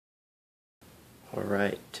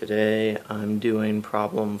Alright, today I'm doing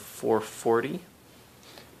problem 440.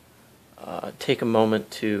 Take a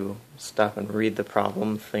moment to stop and read the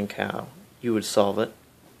problem, think how you would solve it.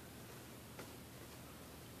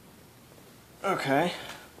 Okay.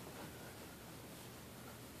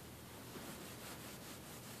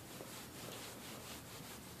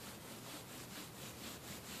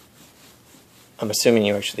 I'm assuming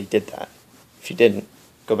you actually did that. If you didn't,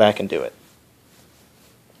 go back and do it.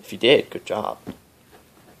 If you did, good job.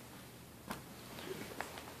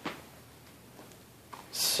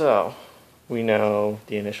 So, we know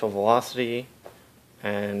the initial velocity,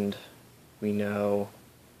 and we know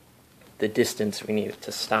the distance we need it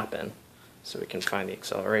to stop in, so we can find the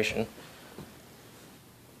acceleration.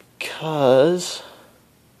 Because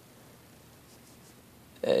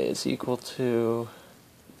A is equal to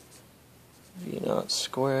v naught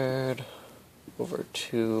squared over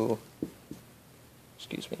 2,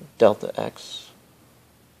 delta x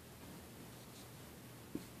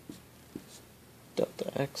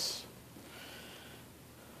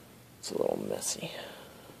It's a little messy.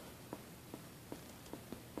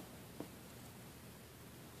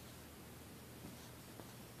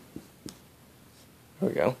 There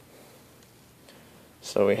we go.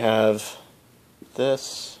 So we have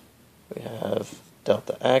this, we have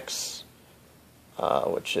delta x,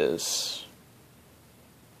 which is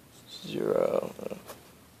 0.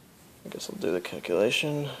 I guess I'll do the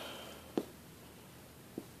calculation.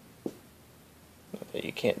 Not that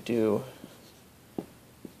you can't do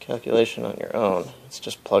calculation on your own, it's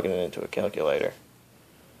just plugging it into a calculator.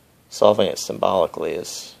 Solving it symbolically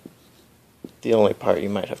is the only part you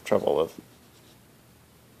might have trouble with.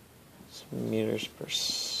 So meters per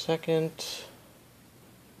second.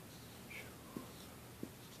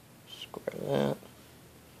 Square that.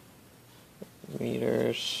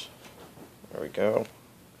 Meters. There we go.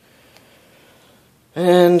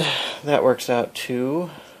 And that works out to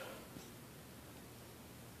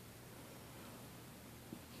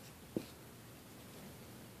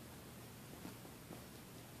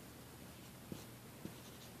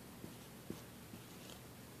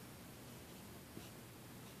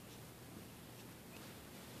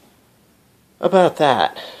about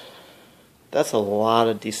that. That's a lot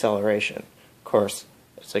of deceleration. Of course,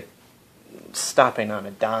 it's like stopping on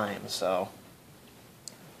a dime, so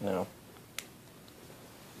it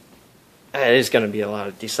is going to be a lot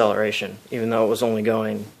of deceleration, even though it was only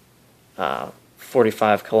going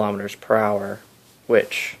 45 kilometers per hour,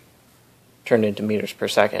 which turned into meters per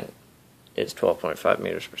second is 12.5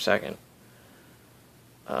 meters per second.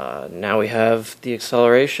 Now we have the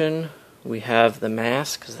acceleration. We have the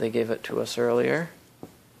mass, because they gave it to us earlier.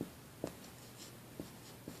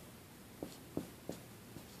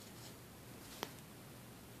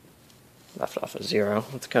 Left off of 0.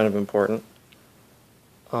 That's kind of important.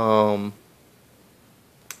 So,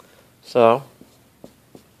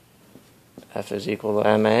 F is equal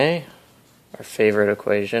to ma, our favorite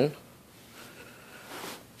equation.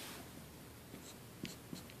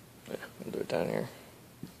 Yeah, I'll do it down here.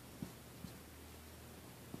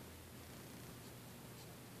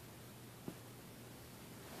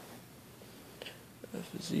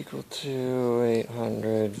 F is equal to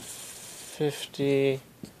 850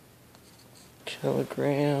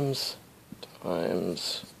 kilograms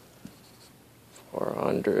times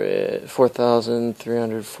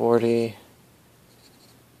 4,340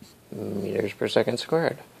 meters per second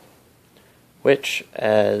squared, which,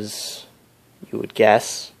 as you would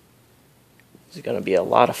guess, is going to be a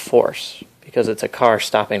lot of force because it's a car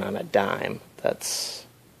stopping on a dime. That's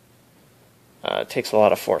it takes a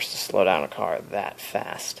lot of force to slow down a car that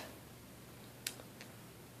fast.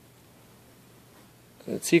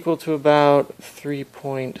 It's equal to about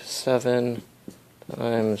 3.7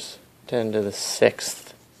 times 10 to the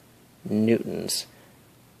 6th newtons.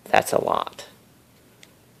 That's a lot.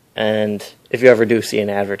 And if you ever do see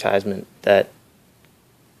an advertisement that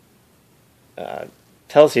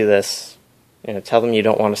tells you this, tell them you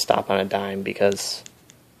don't want to stop on a dime, because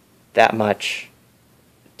that much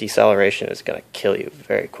deceleration is going to kill you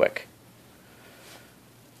very quick.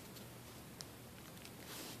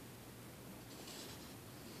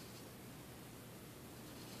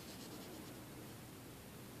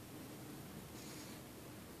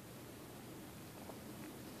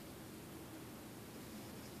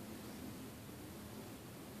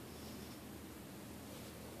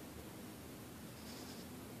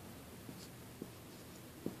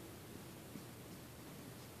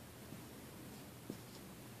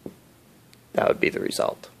 That would be the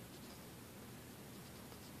result.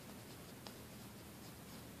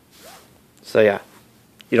 So yeah,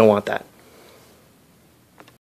 you don't want that.